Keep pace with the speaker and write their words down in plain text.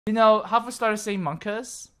You know, Hafu started saying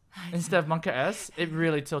monkas instead of monka s. It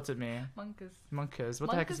really tilted me. Monkas. Monkas. What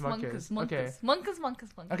the heck is monkas? Okay.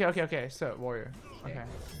 Monkas. Okay. So warrior. Okay.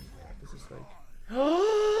 This is like.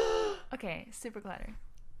 Okay, super glider.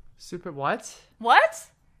 Super what? What?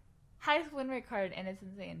 Highest win rate card, and it's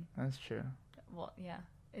insane. That's true. Well, yeah,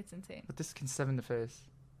 it's insane. But this can 7 the face.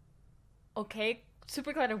 Okay,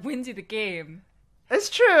 super glider wins you the game. It's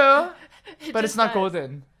true, It but just it's not does.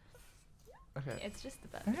 golden. Okay. It's just the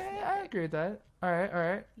best. Okay, I agree with that. All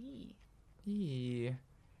right. Yee. Yee.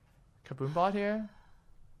 Kaboom bot here.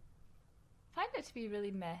 Find it to be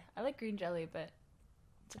really meh. I like green jelly, but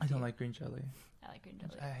it's up I to don't you. like green jelly. I like green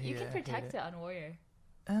jelly. I hate You can it, I hate protect it. it on warrior.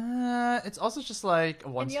 It's also just like a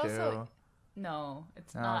 1-2. you also- No,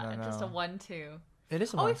 it's No, not. no, It's just a no. 1-2. It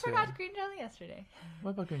is a Oh, 1-2. we forgot green jelly yesterday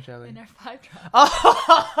What about green jelly? in our 5-drop.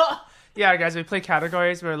 Oh, yeah, guys, we play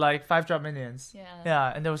categories where like 5-drop minions. Yeah.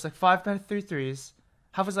 Yeah, and there was like 5-minute 3-3s.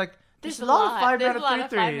 Half was like, there's a a lot of There's 5-minute a lot of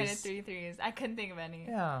 5-minute 3-3s. 3-3s. I couldn't think of any.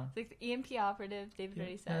 Yeah. It's like the EMP operative. David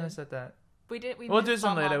already said. Yeah, I said that. We We'll do missed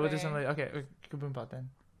some bomb later. lobber. Okay, Kaboom bot then.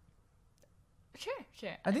 Sure.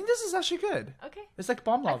 I think this is actually good. Okay. It's like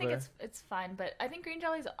bomb I lobber. think it's fine, but I think green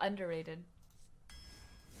jelly is underrated.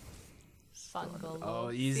 Fungal.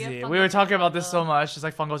 Oh, See easy. a We were fungal talking about this so fungal. much. It's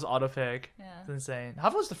like Fungal's auto pick. Yeah. It's insane.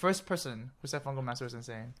 Hafu was the first person who said Fungal Master was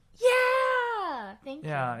insane. Yeah. Thank you.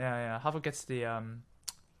 Yeah. Hafu gets the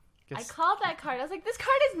I called that card. I was like, this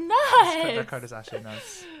card is nuts. That card is actually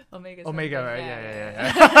nuts. Omega. Omega, something. right?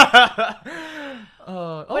 Yeah.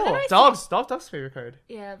 What did I say? Dog's favorite card.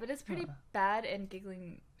 Yeah, but it's pretty bad in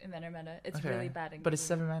giggling inventor meta. It's Okay. really bad in. But it's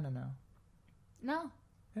Giggling. 7 mana now. No.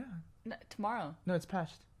 Yeah. No, tomorrow. No, it's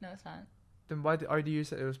patched. No, it's not. Then why did RDU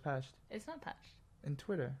say it was patched? It's not patched. In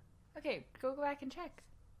Twitter. Okay, go back and check.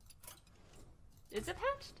 Is it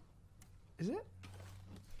patched? Is it?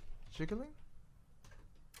 Jiggling?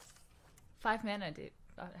 5 mana, dude.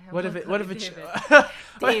 What if it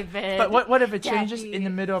David. But what if it changes Daddy. in the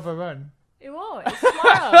middle of a run? It won't. It's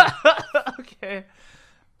tomorrow. Okay.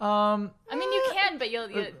 I mean, you can, but you'll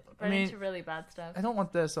I run mean, into really bad stuff. I don't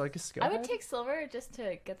want this, so I guess skill. I would take silver just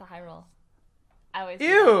to get the high roll. I always do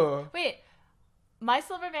Ew. that. Wait, my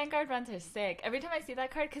silver Vanguard runs are sick. Every time I see that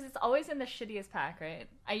card, because it's always in the shittiest pack, right?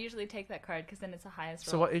 I usually take that card because then it's the highest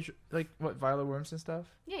roll. So what age? Like what Violet Worms and stuff?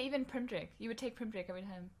 Yeah, even Primdrake. You would take Primdrake every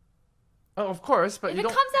time. Oh, of course, but If you it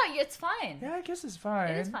don't. comes out, it's fine. Yeah, I guess it's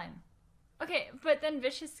fine. It is fine. Okay, but then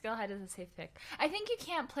Vicious Skill Hide is a safe pick. I think you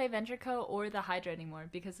can't play Ventrico or the Hydra anymore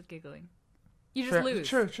because of giggling. You just lose.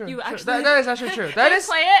 True. You actually That is actually true. That is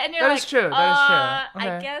play it and you're that like, is true. That is true.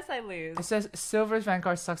 I Okay. guess I lose. It says Silver's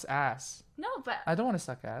Vanguard sucks ass. No, but I don't want to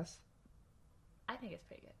suck ass. I think it's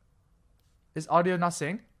pretty good. Is audio not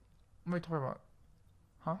synced? What are you talking about?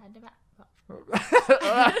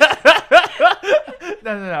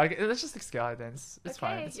 No. Okay, let's just take skill high then. It's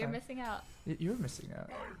fine. Okay, It's you're fine. missing out. You're missing out.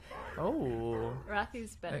 Oh.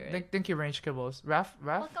 Rathi's better. right? Thank you, Range Kibbles. Raph?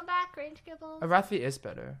 Welcome back, Range Kibbles. Rathi is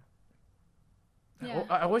better. Yeah.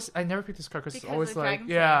 I never pick this card because it's Because always of like, Dragon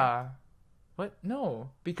yeah. What? No.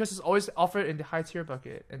 Because it's always offered in the high tier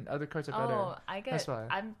bucket and other cards are better. Oh, I get. That's why.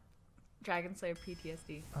 I'm Dragon Slayer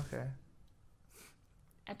PTSD. Okay.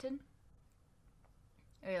 Etten?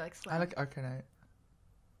 Or you like Slam? I like Arcanite.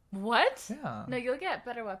 What? Yeah. No, you'll get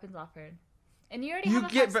better weapons offered. And you already You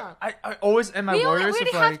have a get. 5-slot. I always end my we warriors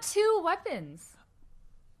already with have like. 2 weapons.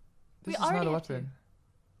 This we is not already a have 2. weapon.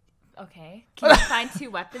 Okay. Can you find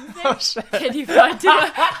 2 weapons there? Oh shit. Can you find 2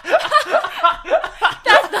 That's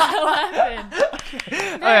not a weapon.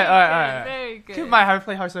 Alright. Very good. Keep my hard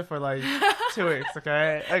play Hearthstone for like 2 weeks,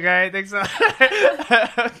 okay? Okay, thanks so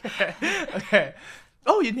okay.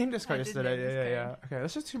 Oh, you named this card I did yesterday. name this Yeah. card. Okay,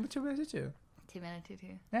 let's just 2 minutes 2. 2 mana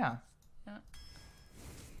 2/2. Yeah.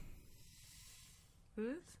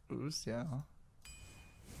 Who's? Ooze, yeah.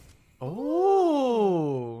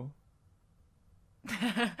 Oh.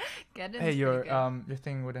 Get Hey, your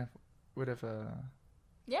thing would have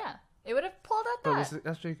Yeah, it would have pulled out but that.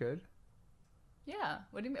 that's pretty good. Yeah.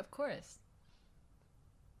 What do you mean? Of course.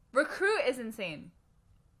 Recruit is insane.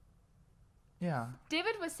 Yeah.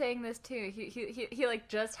 David was saying this too. He like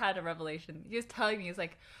just had a revelation. He was telling me, he's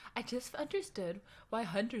like, I just understood why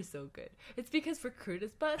Hunter's so good. It's because Recruit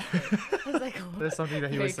is busted. I was like, oh, That's something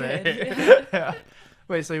that he would very say. good. Yeah.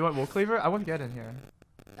 Wait, so you want Wool Cleaver? I want Get in here.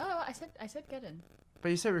 Oh, I said get in. But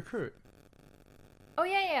you said Recruit. Oh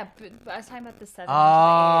yeah. But I was talking about the 7.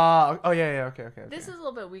 Oh yeah, okay. This is a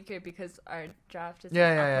little bit weaker because our draft is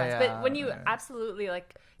Yeah, optimized. yeah. But when you Yeah. absolutely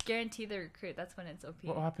like guarantee the Recruit, that's when it's OP.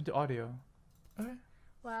 What happened to audio? Okay.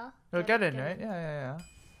 Well, No, get in, right? Yeah.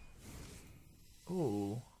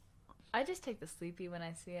 Ooh. I just take the sleepy when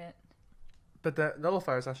I see it. But the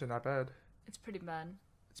nullifier is actually not bad. It's pretty bad.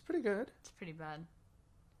 It's pretty good. It's pretty bad.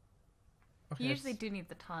 Okay, You usually do need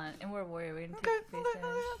the taunt, and we're a warrior. We didn't Okay, take the face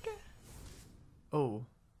damage. okay. Oh,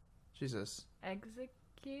 Jesus.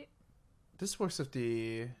 Execute. This works with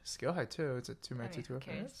the skill height too. It's a 2 mana 2 who 2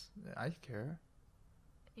 cares? Yeah, I care.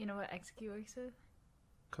 You know what execute works with?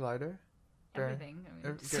 Collider. Baron. Everything. I mean,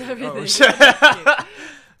 Ev- just good. everything. Oh, shit. Execute.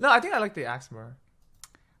 No, I think I like the axe more.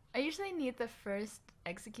 I usually need the first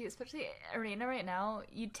execute, especially arena right now.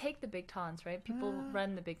 You take the big taunts, right? People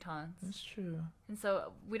run the big taunts, That's true. and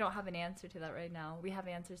so we don't have an answer to that right now. We have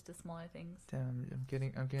answers to smaller things. Damn, I'm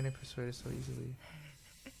getting persuaded so easily.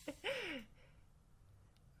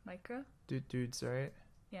 Micro. Dudes, right?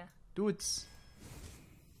 Yeah. Dudes.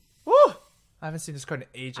 Woo! I haven't seen this card in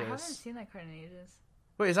ages. I haven't seen that card in ages.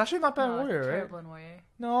 Wait, it's actually not bad in No, it's Warrior, right? terrible in Warrior.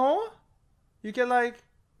 No? You get like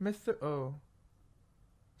oh.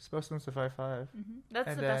 Spellstones to 5/5. That's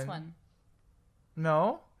And the best then- one.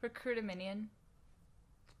 No? Recruit a minion.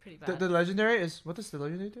 It's pretty bad. The legendary is what does the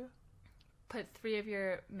legendary do? Put 3 of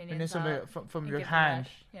your minions And then out from and your give them hand.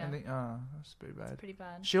 dash. Yeah, And then, that's pretty bad. it's pretty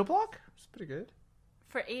bad. Shield block? It's pretty good.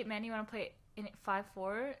 For 8 mana, you want to play in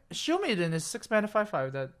 5/4. Shield Maiden is 6 mana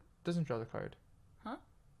 5/5 that doesn't draw the card. Huh?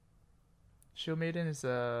 Shield Maiden is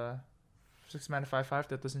 6 mana 5/5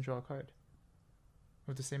 that doesn't draw a card.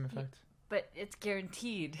 With the same effect. But it's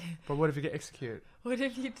guaranteed. But what if you get execute? What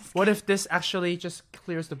if you just? What if this actually just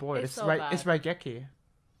clears the board? It's It's so right. It's bad. Raigeki.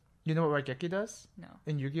 You know what Raigeki does No.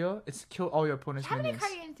 in Yu-Gi-Oh? It's kill all your opponent's How many minions.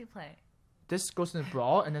 card games do you play? This goes in the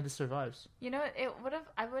brawl and then this survives. You know,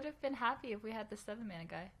 I would have been happy if we had the 7 mana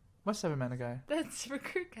guy. What 7 mana guy? That's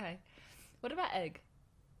recruit guy. What about egg?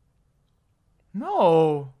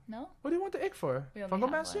 No. No. What do you want the egg for? We only Fungal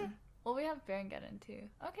have Master? one. Well, we have Baron too.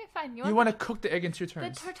 Okay, fine. You want to cook the egg in 2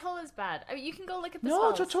 turns? The Tortola's bad. I mean, you can go look at the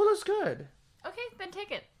No, spells. Totola's good. Okay, then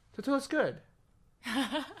take it. Totola's good.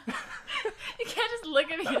 You can't just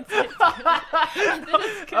look at me and say it's good. And then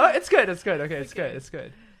it's good. Oh, it's good. It's good. Okay, it's good. It's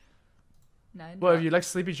good. 9 Well, if drop. you like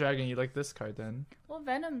Sleepy Dragon, you like this card then. Well,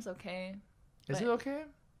 Venom's okay. Is But- it okay?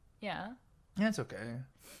 Yeah. Yeah, it's okay.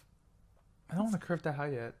 I don't want to curve that high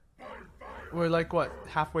yet. We're like, what,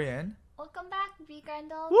 halfway in? Welcome back, B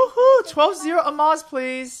Grendel. Woohoo! 12-0 Amaz,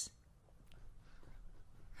 please!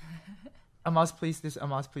 Amaz, please. This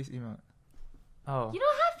Amaz, please emote. Oh. You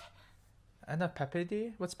don't have. And a Pepe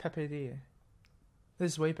D? What's Pepe D?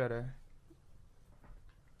 This is way better.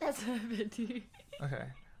 That's a bit too. Okay.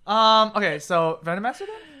 Okay, so Venomaster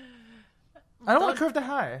then? I don't want to curve that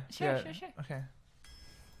high. Sure, sure. Okay.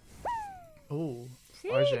 Oh. See,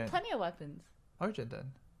 Argent. plenty of weapons. Argent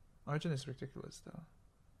then. Argent is ridiculous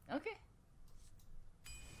though. Okay.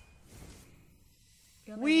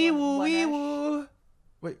 You only Wee want woo, one wee rush? woo.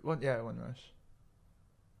 Wait, one rush.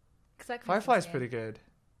 'Cause that comes Firefly's in pretty good.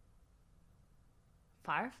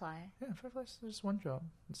 Firefly. Yeah, Firefly's just one drop.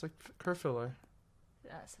 It's like curve filler.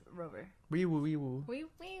 That's Rover. Wee woo, wee woo. Wee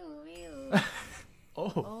wee woo wee woo.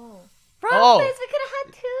 Oh. Oh. Oh. Robbers, we could have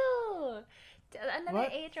had 2. Another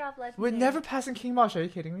What? 8 drop left. We're never passing King Mosh. Are you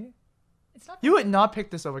kidding me? It's not. You would not pick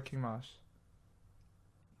this over King Mosh.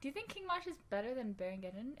 Do you think King Mosh is better than Baron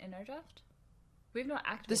Geddon in our draft? We've not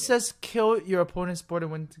activated. This says kill your opponent's board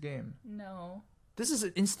and win the game. No. This is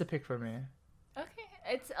an insta pick for me. Okay.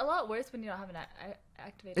 It's a lot worse when you don't have an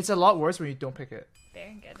activated. It's a lot worse when you don't pick it.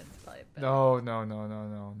 Baron Geddon's probably better.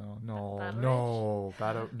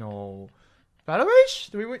 No. Battle Rage?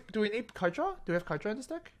 Do we need card draw? Do we have card draw in this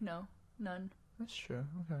deck? No. None. That's true.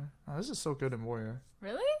 Okay. Oh, this is so good in Warrior.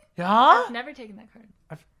 Really? Yeah. I've never taken that card.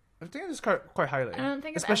 I think this card quite highly. I don't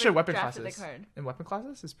think I've especially ever weapon drafted classes. the card. In weapon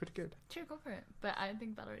classes, it's pretty good. Sure, go for it. But I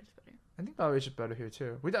think Battle Rage is better. I think Battle Rage is better here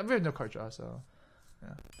too. We have no card draw, so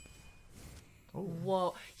yeah. Oh.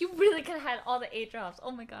 Whoa. You really could have had all the 8 drops.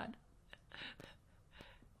 Oh my god.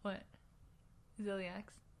 What? Ziliax.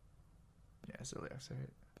 Yeah, it's really right.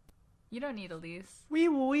 You don't need Elise. Wee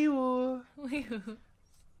woo, wee woo. Wee-woo.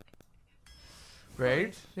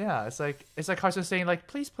 Right? Yeah, it's like Carson saying like,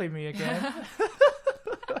 please play me again.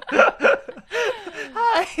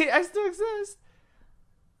 Hi, I still exist.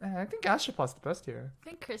 I think Gastropod's the best here. I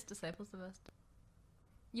think Chris Disciple's the best.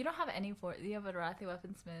 You don't have any for you have a Arathi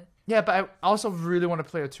Weaponsmith. Yeah, but I also really want to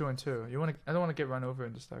play a 2-2. I don't want to get run over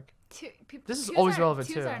in this deck. This is always relevant,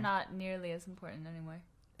 twos too. are not nearly as important anymore.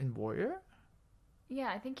 In Warrior?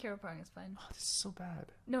 Yeah, I think Hero Prong is fine. Oh, this is so bad.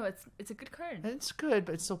 No, it's a good card. It's good,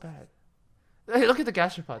 but it's so bad. Hey, look at the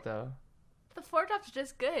Gastropod though. The 4 drop's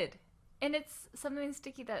just good. And it's something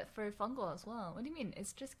sticky that for fungal as well. What do you mean?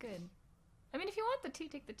 It's just good. I mean, if you want the 2,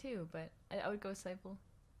 take the 2, but I would go Cycle.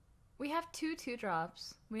 We have 2 2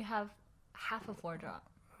 drops. We have half a 4 drop.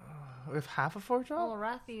 With half a 4-drop? Well,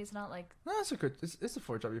 Rathi is not like. No, it's a good. It's a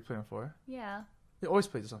 4-drop you're playing on 4. Yeah. You always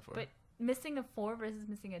play this on 4. But missing a 4 versus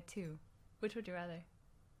missing a 2. Which would you rather?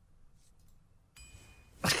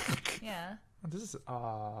 Yeah. This is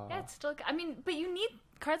Yeah, it's still. I mean, but you need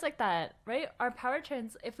cards like that, right? Our power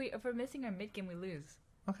turns. If we're missing our mid game, we lose.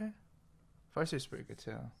 okay. Farseer is pretty good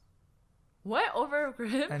too. What over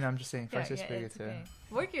Grim? And I'm just saying, Farseer is pretty good too. Okay.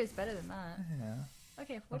 Wargear is better than that. Yeah.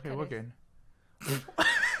 Okay. Okay, we're good.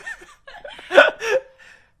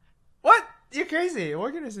 What? You're crazy.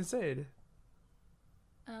 Wargear is insane.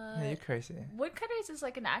 Yeah, you're crazy. Woodcutters is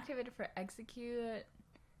like an activator for execute.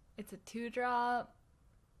 It's a 2-drop.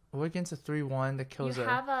 Wargear's a 3/1 that kills You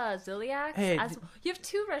have a Ziliax. Hey, you have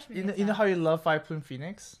 2 Rush you know how you love Fire Plume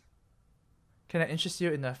Phoenix? Can I interest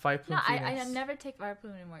you in the Fire Plume No, Phoenix? I never take Fire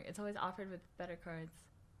Plume anymore. It's always offered with better cards.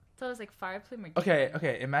 So it was like Fire Plume or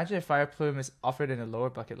Okay. Imagine if Fire Plume is offered in a lower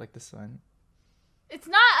bucket like this one. It's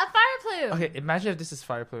not a Fire Plume! Okay, imagine if this is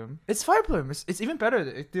Fire Plume. It's Fire Plume. It's even better.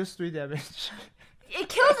 It deals 3 damage. It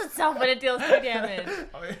kills itself when it deals 3 damage.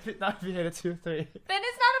 Not if you hit a 2-3. Then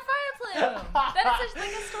it's not a Fire Plume. Then it's just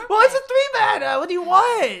like a storm. Well, it's a 3-mana. What do you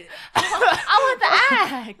want? I want the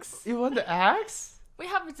axe. You want the axe? We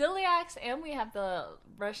have Ziliax and we have the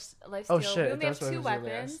Rush Lifesteal. Oh, shit, We only have that's what 2 it was, Ziliax.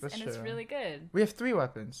 weapons, That's and it's true. really good. We have 3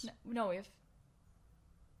 weapons. No, we have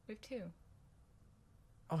 2.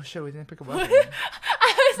 Oh shit, we didn't pick a What? weapon.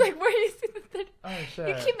 I was like, where do you see the third? Oh You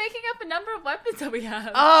shit. keep making up a number of weapons that we have.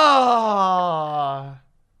 Oh.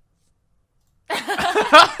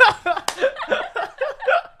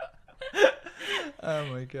 Oh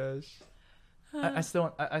my gosh. I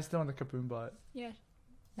still want the Kaboom bot. Yeah,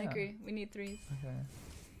 I Yeah. agree. We need 3s. Okay.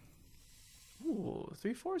 Ooh,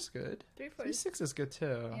 3/4 is good. 3 4s. 3/6 is good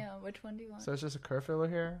too. Yeah, which one do you want? So it's just a curve filler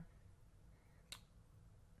here.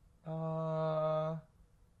 I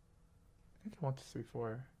think I want the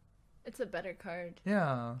 3/4. It's a better card.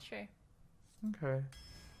 Yeah. Sure. Okay.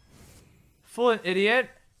 Fool an Idiot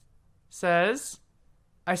says,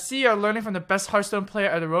 I see you're learning from the best Hearthstone player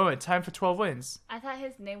at the moment. Time for 12 wins. I thought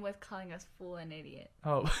his name was calling us fool and idiot.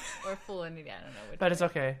 Oh. Or fool and idiot. I don't know which. But it's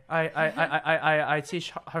okay. I teach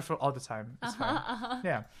Hearthstone all the time. It's fine.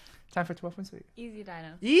 Yeah. Time for 12 wins. Easy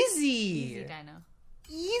Dino. Easy. Easy Dino.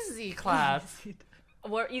 Easy clap.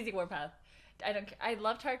 Easy Warpath. I don't care. I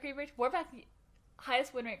love Tar Creeper. Warpath,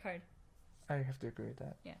 highest win rate card. I have to agree with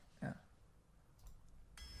that. Yeah. Yeah.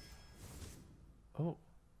 Oh.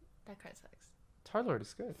 That card sucks. Tarlord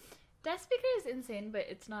is good. Death Speaker is insane, but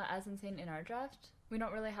it's not as insane in our draft. We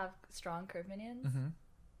don't really have strong curve minions. Mm-hmm.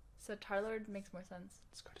 So Tarlord makes more sense.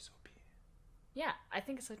 This card is OP. Yeah, I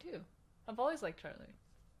think so too. I've always liked Tarlord.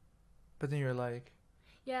 But then you're like...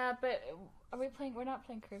 Yeah, but are we playing? We're not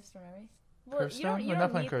playing Curve Storm, are we? Well, Curve Storm? We're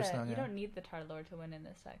not playing Curve Storm, You yeah. don't need the Tarlord to win in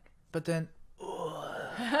this deck. But then...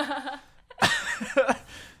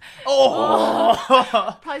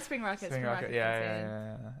 Oh! Probably Spring Rocket. Spring Rocket.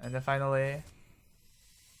 Yeah. And then finally...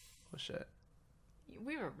 Oh shit.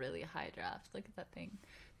 We were really high draft. Look at that thing.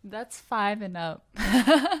 That's 5 and up.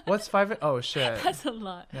 What's 5? Oh shit. That's a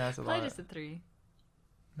lot. Yeah, that's a Probably lot. just a 3.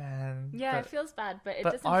 Man. Yeah, but, it feels bad, but it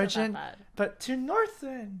but doesn't feel Argent, that bad. But to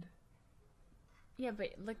Northland. Yeah, but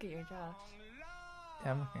look at your draft.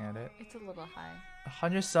 Yeah, I'm looking at it. It's a little high.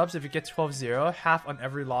 100 subs if you get 12-0, half on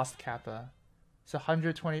every lost kappa. So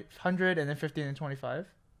 100 and then 15 and 25.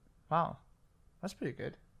 Wow. That's pretty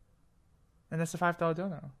good. And that's a $5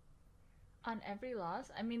 dono. On every loss?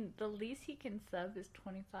 I mean, the least he can sub is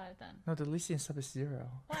 25 then. No, the least in sub is 0.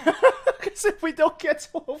 Why? Because if we don't get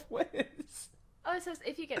 12 wins. Oh, it says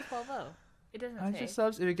if you get 12-0. It doesn't 100 say.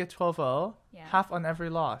 subs if you get 12-0, Yeah. half on every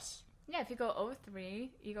loss. Yeah, if you go 0-3,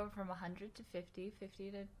 you go from 100 to 50,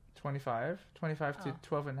 50 to... 25 to Oh.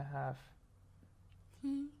 12 and a half.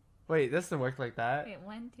 Wait, doesn't work like that. Wait,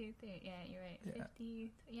 1, 2, 3. Yeah, you're right. Yeah.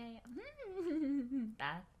 50. Yeah.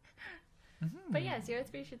 That. Mm-hmm. But yeah,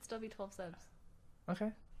 0-3 should still be 12 subs.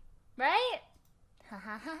 Okay. Right? Ha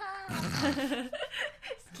ha ha ha.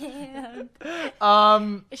 Scam.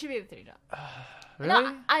 It should be the 3 drop. Really?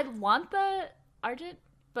 No, I want the Argent,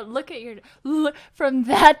 but look at your... Look, from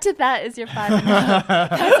that to that is your 5 and up.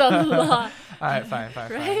 That's a lot. Alright, fine. Right?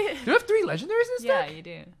 Do you have 3 legendaries in this Yeah, deck? you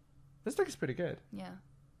do. This deck is pretty good. Yeah.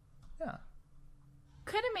 Yeah.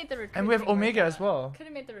 Could have made the recruit And we have thing work Omega out. as well. Could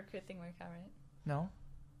have made the recruit thing work out, right? No.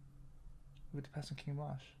 We would pass on King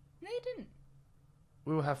Wash. No, you didn't.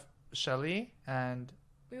 We will have Shelly and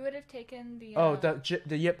We would have taken the...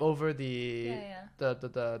 the Yip over the Yeah.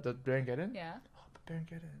 the Baron Geddon. Yeah. Oh, but Baron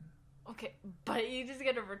Geddon. Okay, but you just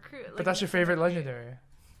get to recruit. Like, But that's your favorite legendary.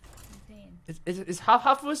 Insane. Is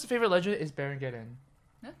Hafu's favorite legendary is Baron Geddon.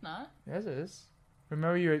 That's not. Yes, it is.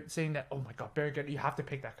 Remember you were saying that, oh my god, Baron Geddon, you have to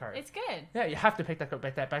pick that card. It's good. Yeah, you have to pick that card.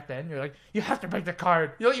 Back then, you're like, you have to pick the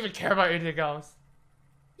card. You don't even care about anything else.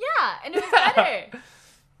 Yeah, and it was better.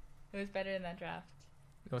 It was better in that draft.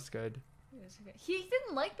 It was good. It was good. He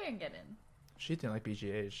didn't like Baron Geddon. She didn't like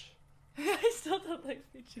BGH. I still don't like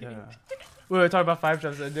BGH. Yeah. We were talking about 5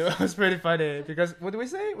 jumps and it was pretty funny because what did we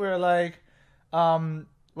say? We were like,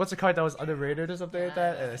 what's a card that was underrated or something like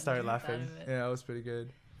that? And I started laughing. Yeah, it was pretty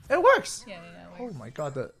good. It works! Yeah, it Oh works. my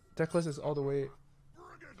god, the deck list is all the way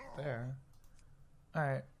there.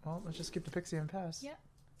 Alright, well, let's just keep the Pixie and pass. Yeah.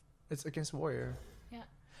 It's against Warrior. Yeah.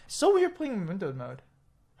 So weird playing windowed mode.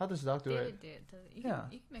 How does Doc do They it? would do it. You Yeah.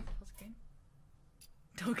 Can make it full screen.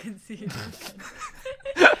 Don't concede.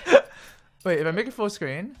 Wait, if I make it full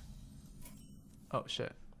screen... Oh,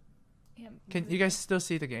 shit. Yeah, Can you guys still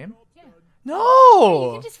see the game? Yeah. No!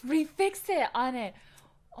 You can just refix it on it.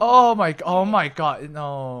 Oh my god,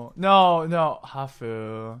 no.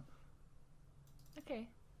 Hafu. Okay.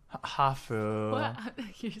 Hafu. What?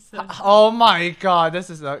 You're so Oh my god, this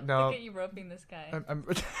is no. Look at you roping this guy. I'm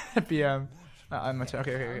BM. I'm my turn.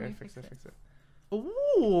 Okay, Let me fix fix it.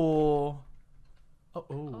 Ooh.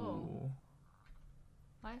 Oh.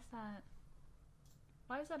 Why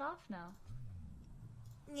is that off now?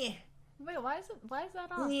 Yeah. Wait, why is that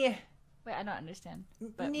off? Yeah. Wait, I don't understand.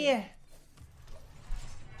 But Yeah.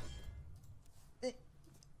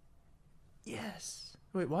 Yes.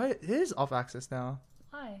 Wait, why it is off axis now?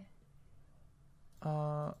 Why?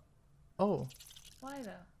 Oh. Why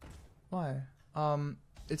though? Why?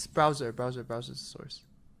 It's browser's the source.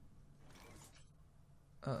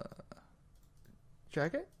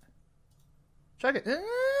 Drag it?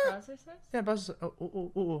 Browser says? Yeah, browser.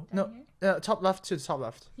 Oh. Down No. here? Top left to the top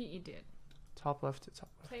left. You did. Top left to top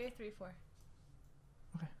left. Player 3-4.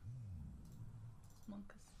 Okay.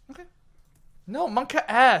 Monkus. Okay. No, Monka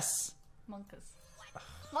S. Monkus.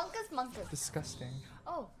 Disgusting.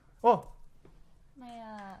 Oh, Oh. my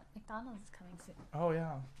McDonald's is coming soon. Oh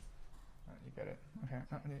yeah. You get it. Okay.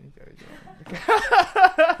 You get it. Okay.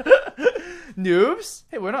 Noobs?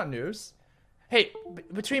 Hey, we're not noobs. Hey,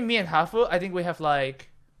 between me and Hafu, I think we have like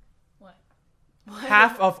What?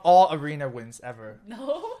 half of all arena wins ever.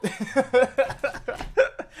 No.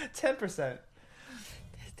 10%.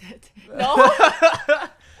 No.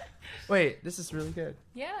 Wait, this is really good.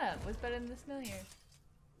 Yeah, what's better than the Snail here?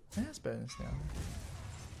 Yeah, it's better than Snail.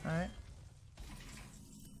 Alright.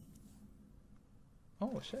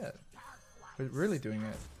 Oh shit. We're really doing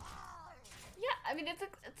it. Yeah, I mean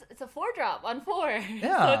it's a 4-drop on 4.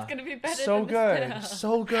 Yeah. So it's gonna be better. So than good. The Snail.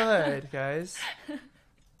 So good, guys.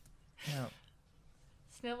 Yeah.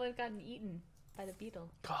 Snail would have gotten eaten by the beetle.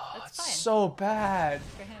 God, That's fine. so bad.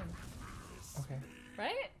 For him, Okay.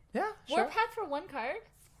 right? Yeah, sure. Warpath for 1 card.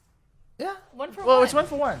 Yeah. One for Well, one. it's 1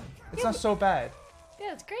 for 1. It's Yeah, not so bad.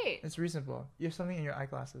 Yeah, it's great. It's reasonable. You have something in your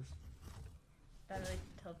eyeglasses. That really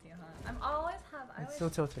tilts you, huh? I'm always have. It's still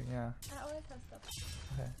tilting, yeah. I always have stuff.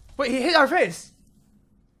 Okay. Wait, he hit our face!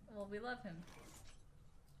 Well, we love him.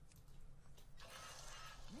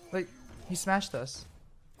 Like, he smashed us.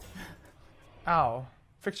 Ow.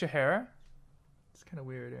 Fix your hair? It's kind of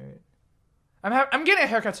weird, right? I'm getting a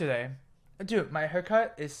haircut today. Dude, my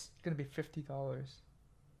haircut is gonna be $50.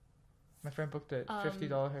 My friend booked it. $50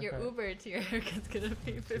 haircut. Your Uber to your haircut's gonna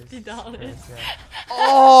be $50. Christ, yeah.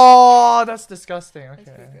 Oh, that's disgusting. Okay.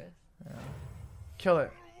 That's pretty gross. Yeah. Kill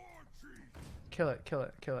it. Kill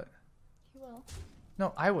it. He will.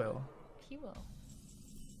 No, I will. He will.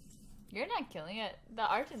 You're not killing it. The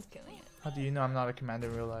Archon's killing it. How do you know I'm not a commander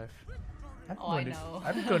in real life? I know.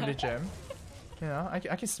 I've been going to the gym. You know, I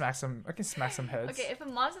can smack some. I can smack some heads. Okay, if a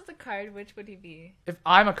monster's a card, which would he be? If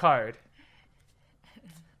I'm a card,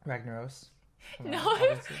 Ragnaros. Come on, No.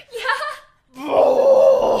 obviously. Yeah.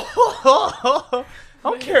 I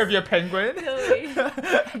don't care if you're a penguin. Billy.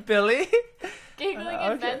 Billy. Giggling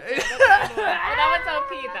Okay. adventure. That's a good one. Oh, that one's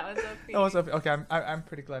OP. That one's OP. Oh, it's OP. Okay, I'm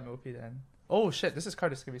pretty glad I'm OP then. Oh shit, this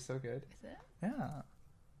card is gonna be so good. Is it? Yeah.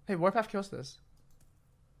 Hey, Warpath kills this.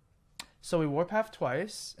 So we Warpath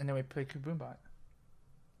twice, and then we play Kaboombot.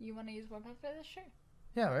 You want to use Warpath for this? Sure.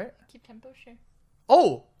 Yeah, right? Keep tempo? Sure.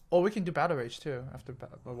 Oh! Oh, we can do Battle Rage too, after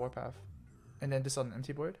Warpath. And then this on an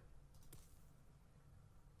empty board?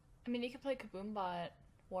 I mean, you could play Kaboombot,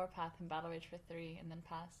 Warpath, and Battle Rage for 3, and then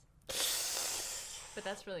pass. But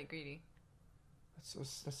that's really greedy.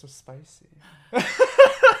 That's so spicy.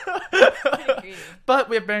 Pretty greedy. But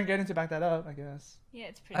we have Baron Geddon to back that up, I guess. Yeah,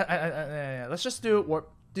 it's pretty greedy. Yeah. Let's just do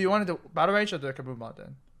Warp. Do you want to do Battle Rage or do Kaboombot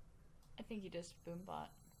then? I think you just Boombot.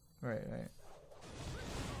 Right.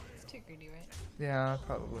 It's too greedy, right? Yeah,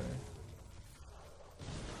 probably.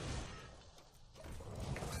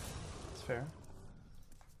 It's fair.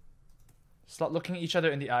 Start looking each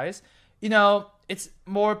other in the eyes. You know, it's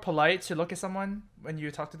more polite to look at someone when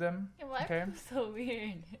you talk to them. Yeah, why Okay. are people so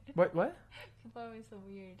weird? What? People are always so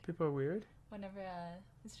weird. People are weird. Whenever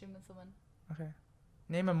I stream with someone. Okay.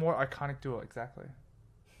 Name a more iconic duo. Exactly.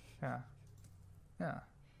 Yeah. Yeah.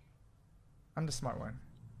 I'm the smart one.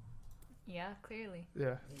 Yeah, clearly.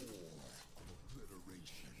 Yeah.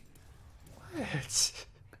 What?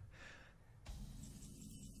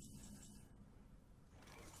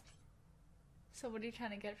 So what are you trying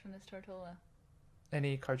to get from this Tortola?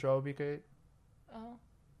 Any card draw would be great. Oh.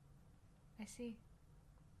 I see.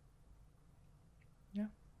 Yeah.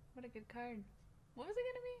 What a good card. What was it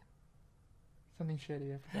gonna be? Something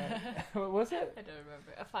shitty. I forgot. What was it? I don't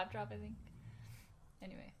remember. A 5-drop, I think.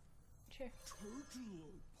 Anyway. Sure.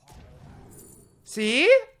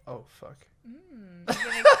 See? Oh fuck. You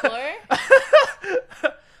gonna explore?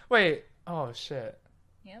 Wait. Oh shit.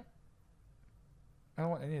 Yep. I don't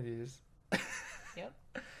want any of these. Yep.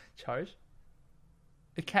 Charge.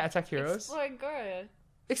 It can't attack heroes. Explore Gora.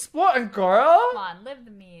 Explore Angora? Come on, live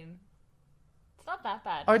the meme. It's not that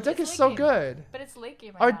bad. Our deck It's is late so game, good. But it's late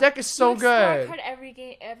game right Our now. deck is so you explore good. a card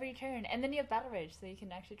every turn, and then you have Battle Rage, so you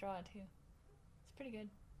can actually draw it too. It's pretty good.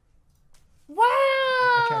 Wow!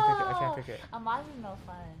 I can't pick it. Amaz is no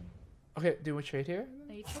fun. Okay, do we trade here?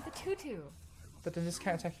 No, you trade the 2/2. But then this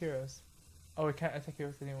can't attack heroes. Oh, it can't attack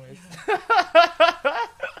heroes anyways.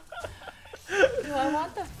 Do I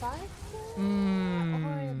want the 5 or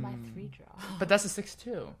my 3 draw? But that's a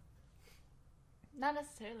 6-2. Not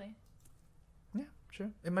necessarily. Yeah,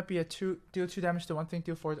 sure. It might be a deal 2 damage to one thing,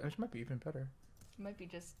 deal 4 damage. It might be even better. It might be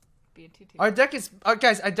just be a 2/2. Our deck is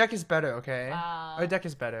guys, our deck is better, okay? Wow. Our deck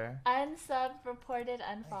is better. Unsub reported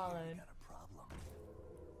unfollowed.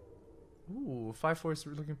 Ooh, 5-4 is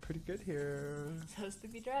looking pretty good here. Supposed to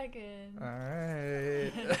be dragon.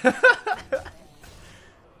 Alright.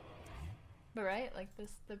 But right, like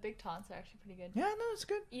the big taunts are actually pretty good. Yeah, no, it's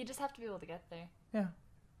good. You just have to be able to get there. Yeah.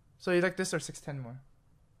 So you like this or 6-10 more?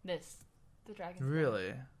 This, the dragon.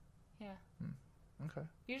 Really? Yeah. Okay.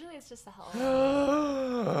 Usually it's just the hell.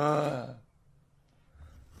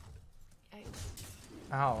 Yikes.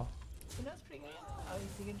 Ow. You know it's pretty good. Oh,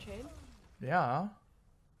 you can trade? Yeah.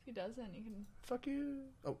 If he doesn't, you can. Fuck you.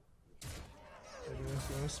 Oh.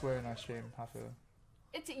 I'm gonna swear in our stream, Hafu.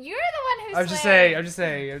 You're the one who's. I'm just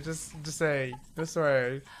saying. No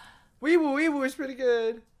swear. Weeble is pretty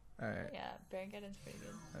good. Alright. Yeah, Barongeddon's pretty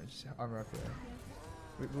good. I just armor up here.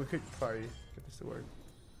 We could probably get this to work.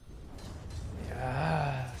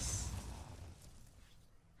 Yes.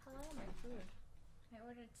 Hello, my food. I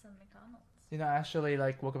ordered some McDonald's. You know, I actually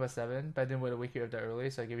like woke up at 7, but I didn't want to wake you up that early,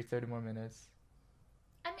 so I gave you 30 more minutes.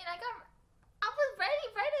 I mean, I was ready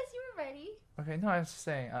right as you were ready. Okay, no, I was just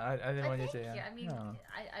saying. I didn't want you to. Yeah, I mean, No.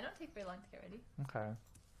 I don't take very long to get ready. Okay.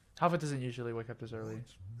 Hafu doesn't usually wake up this early.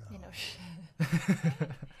 You know, shit.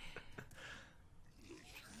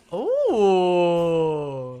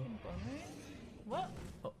 Oh. What?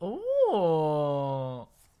 Oh.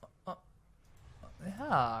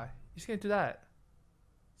 Yeah. He's gonna do that.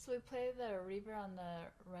 So we play the Reaver on the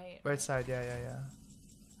right. Right side, yeah.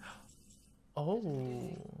 Oh.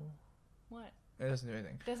 What? It doesn't do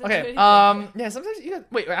anything. Doesn't do Okay. anything. Yeah. Sometimes you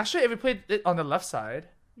got. Wait. Actually, if we played it on the left side.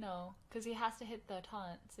 No, because he has to hit the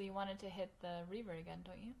taunt. So you wanted to hit the Reaver again,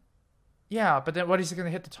 don't you? Yeah, but then what is he gonna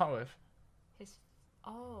hit the taunt with? His.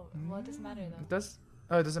 Oh, well, it doesn't matter It though. does.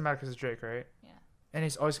 Oh, it doesn't matter because it's Drake, right? Yeah. And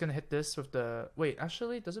he's always gonna hit this with the. Wait.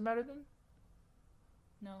 Actually, does it matter then?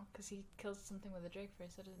 No, because he kills something with a Drake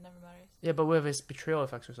first, so it never matters. Yeah, but with his betrayal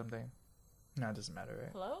effects or something. No, it doesn't matter,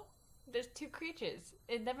 right? Hello? There's 2 creatures.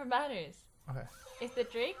 It never matters. Okay. If the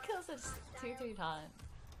Drake kills a 2/3 taunt,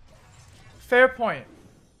 Fair point.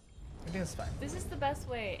 I think it's fine. this is the best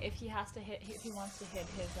way if he has to hit. If he wants to hit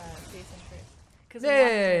his Jason first. Because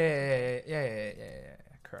Yeah.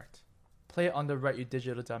 Correct. Play it on the right, you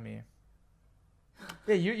digital dummy.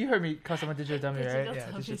 Yeah, you heard me call someone digital dummy, right? Digital Yeah,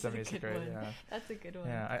 dummy's digital dummy a is good great. one. Yeah, That's a good one.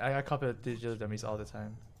 yeah. I copy digital dummies all the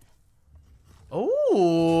time.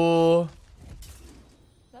 Oh.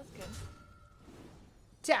 That's good.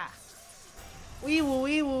 Ja. Wee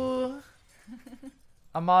woo.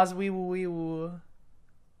 Amaz wee woo.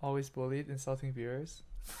 Always bullied, insulting viewers.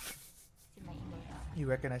 See my emotes. You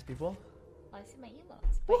recognize people? Oh, I see my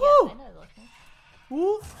emotes. But Woohoo! yes, I know those things.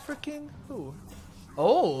 Who? Freaking who?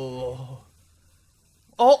 Oh.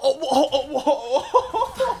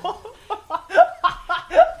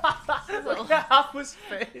 Look at Hafu's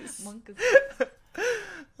face. Monk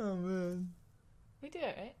Oh man. we do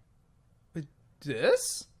it, right? With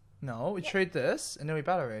this? No, we trade this and then we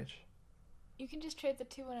battle rage. You can just trade the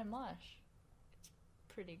 2-1 and Mosh. It's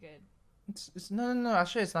pretty good. No.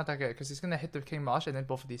 Actually, it's not that good because he's gonna hit the King Mosh and then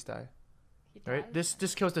both of these die. He Right? dies?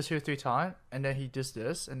 This kills the 2/3 taunt and then he does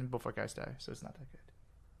this and then both our guys die. So it's not that good.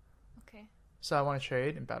 Okay. So I want to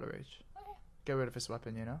trade and battle rage. Okay. Get rid of his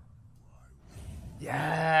weapon, you know?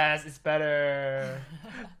 Yes, it's better.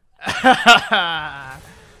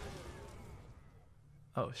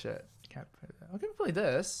 Oh shit. Can't play that. I can play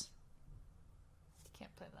this. You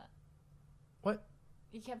can't play that. What?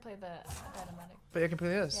 You can't play the dynamic. But I can play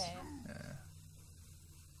this. Yeah.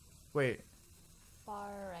 Wait. Far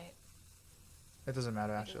right. It doesn't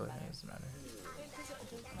matter actually. matter. It doesn't matter.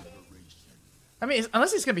 It doesn't matter. I mean,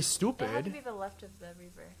 unless he's gonna be It had to stupid. be the left of the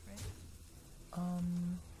Reaver, right?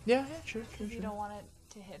 Yeah, true. Because you don't want it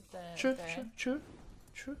to hit the True Baron. True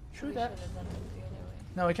We that. should have done it the other way.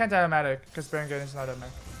 No, we can't automatic because Baron Garden is not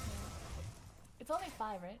automatic. It's only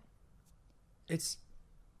 5, right? It's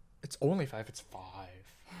only 5. It's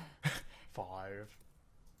 5. 5.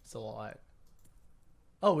 It's a lot.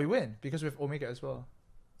 Oh, we win because we have Omega as well.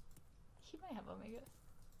 He might have Omega.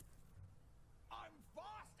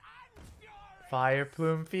 Fire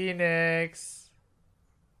Plume Phoenix.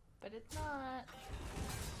 But it's not.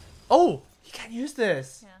 Oh, he can't use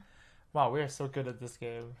this. Yeah. Wow, we are so good at this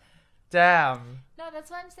game. Damn. No, that's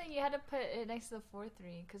why I'm saying you had to put it next to the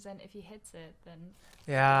 4-3, because then if he hits it, then.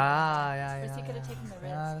 Yeah. First, he could have taken the risk.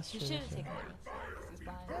 Yeah, that's You true, should that's have taken the risk. 'Cause he's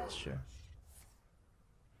behind. That's true.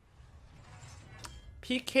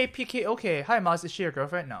 PK, okay. Hi, Maz. Is she your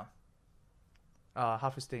girlfriend? No.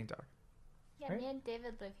 Hafu's dating dog. Yeah, Right? me and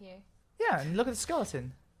David live here. Yeah, and look at the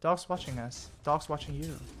skeleton. Dog's watching us. Dog's watching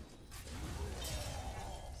you.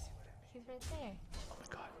 He's right there. Oh my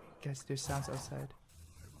god. Guys, there's sounds outside.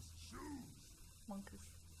 Monkeys.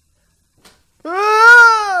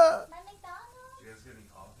 Ah! My McDonald's. You guys getting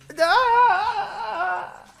coffee?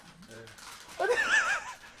 Ah!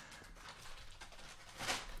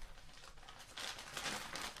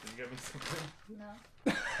 Can you get me something? No.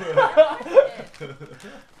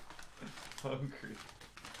 Hungry.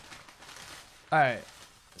 Alright.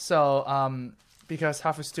 So, because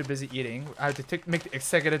Hafu's too busy eating, I have to make the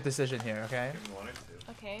executive decision here, okay? Didn't want it to.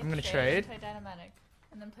 Okay. I'm gonna trade. trade. Play Dynamatic.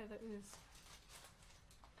 And then play the Ooze.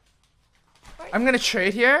 I'm gonna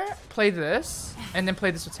trade here, play this, and then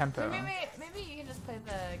play this with Tempo. Maybe you can just play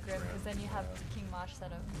the Grim, because then you have King Mosh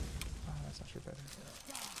set up. Oh, that's actually better.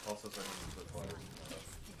 Also, so I can put flyers.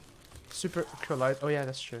 Super collide. Oh yeah,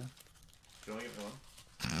 that's true. Do you want to get me one?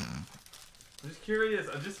 I'm just curious.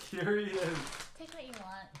 Take what you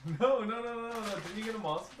want. No. Didn't you get a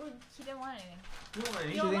monster? He didn't want anything. You want You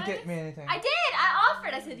anything? don't want anything? me anything. I did! I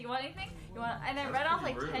offered! I said, do you want anything? You want? And I read off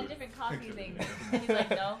like 10 different coffee things. And he's like,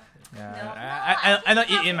 no. Yeah, No. I don't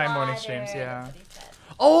eat in my morning Water. streams. Yeah. That's what he said.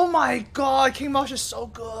 Oh my god, King Mosh is so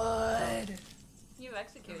good. You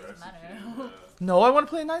executed, doesn't matter. No, I want to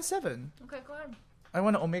play 9/7. Okay, go ahead. I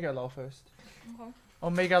want to Omega Law first. Okay.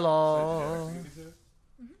 Omega Law.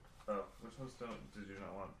 Oh, which ones did you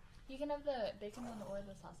not want? You can have the bacon one or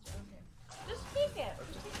the sausage. Okay. Just take it.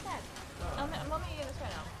 Just take that. I'm only eating this right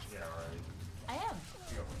now. Yeah, right. I am.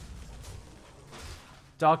 You go.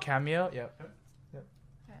 Dog cameo. Yep. Yeah.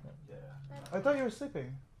 I thought you were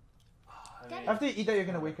sleeping. I mean, After you eat that, you're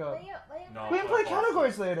gonna wake up. No. We can play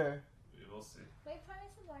categories later. we'll see. Wait, pour me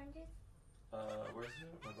some oranges. Where's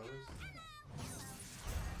it? My brother's?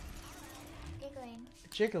 Giggling.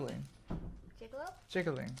 Jiggling. Jiggle up?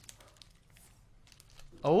 Jiggling.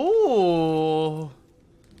 Oh.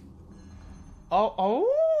 Oh.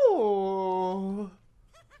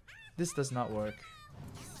 This does not work.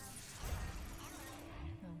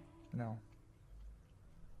 No.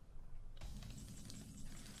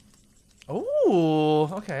 Oh.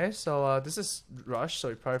 Okay. So this is Rush. So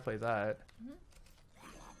we probably play that.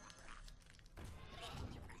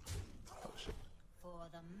 Oh shit.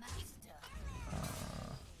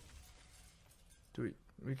 Do we?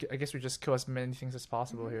 I guess we just kill as many things as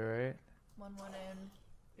possible here, right? 1 in,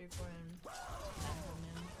 3 4 in, 9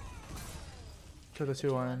 in. Kill the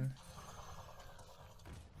 2-1.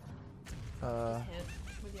 Hit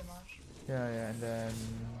with your mosh. Yeah, and then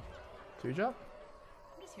 3-drop.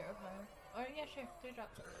 Just hero power. Or yeah, sure, 3 drop.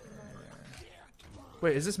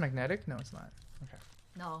 Wait, is this magnetic? No, it's not. Okay,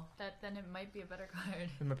 No, then it might be a better card.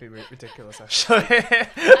 it might be ridiculous actually. I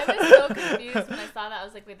was so confused when I saw that. I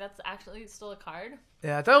was like, wait, that's actually still a card?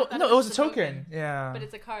 Yeah, thought no, it it was was a a token. token. Yeah. But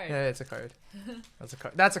it's a card. Yeah, it's a card. That's a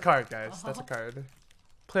card. That's a card, guys. That's a card.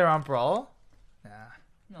 Play around brawl. Nah,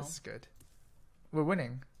 No. this is good. We're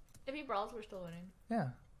winning. If he brawls, we're still winning. Yeah.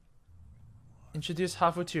 Introduce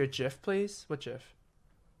Hafu to your GIF, please. What GIF?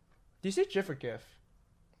 Do you say GIF or GIF?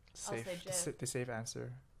 I'll say GIF. The safe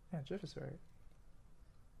answer. Yeah, GIF is right.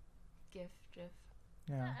 GIF.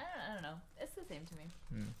 Yeah. I don't know. It's the same to me.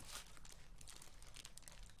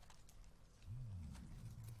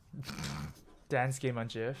 Dance game on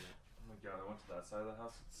GIF. Oh my god, I went to that side of the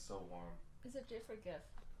house. It's so warm. Is it GIF or GIF?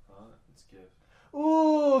 Huh? It's gift.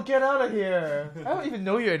 Ooh, get out of here! I don't even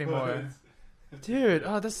know you anymore. Dude,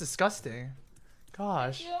 oh, that's disgusting.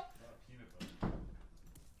 Gosh. Yeah.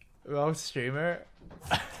 Wrong streamer.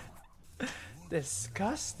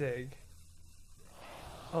 Disgusting.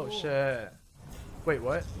 Oh shit. Wait,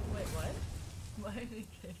 what? Wait, what? Why did he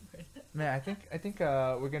get rid of it? Man, I think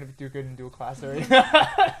we're gonna do good in dual class already.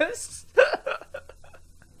 Glad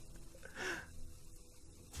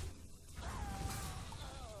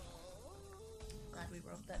we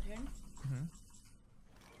broke that turn.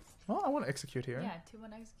 Well, I want to execute here. Yeah,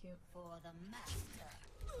 2-1 execute. For the master.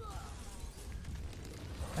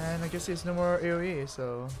 And I guess there's no more AoE,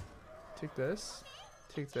 so take this,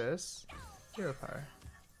 hero power.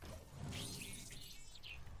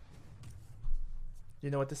 You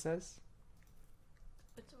know what this says?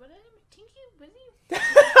 What are they? Tinky, Wizzy?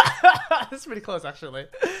 This is pretty close, actually.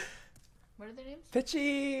 What are their names?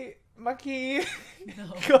 Pitchy, Monkey,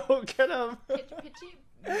 No. go get him. Pitchy?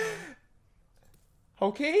 No.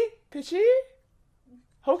 Hokey, Pitchy,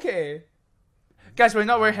 Hokey. Guys, we're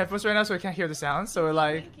not wearing headphones right now, so we can't hear the sounds. So we're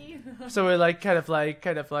like, kind of like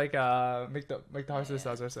make the hearts of the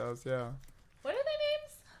sounds ourselves. Yeah. What are their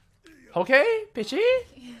names? Okay, Pitchy.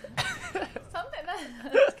 Something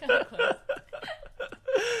that's kind of close.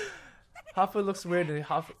 Hafu looks weird in the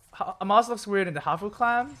Hafu. Amaz looks weird in the Hafu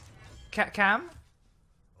clam. Cam.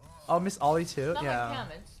 Oh, Miss Ollie too. It's not Yeah. like Cam,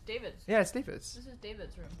 it's David's. Yeah, it's David's. This is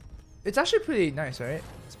David's room. It's actually pretty nice, right?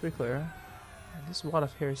 It's pretty clear. Man, this wad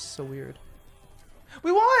of hair is so weird.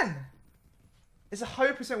 We won! It's a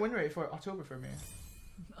 100% win rate for October for me.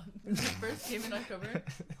 First game in October?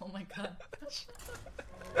 Oh my god.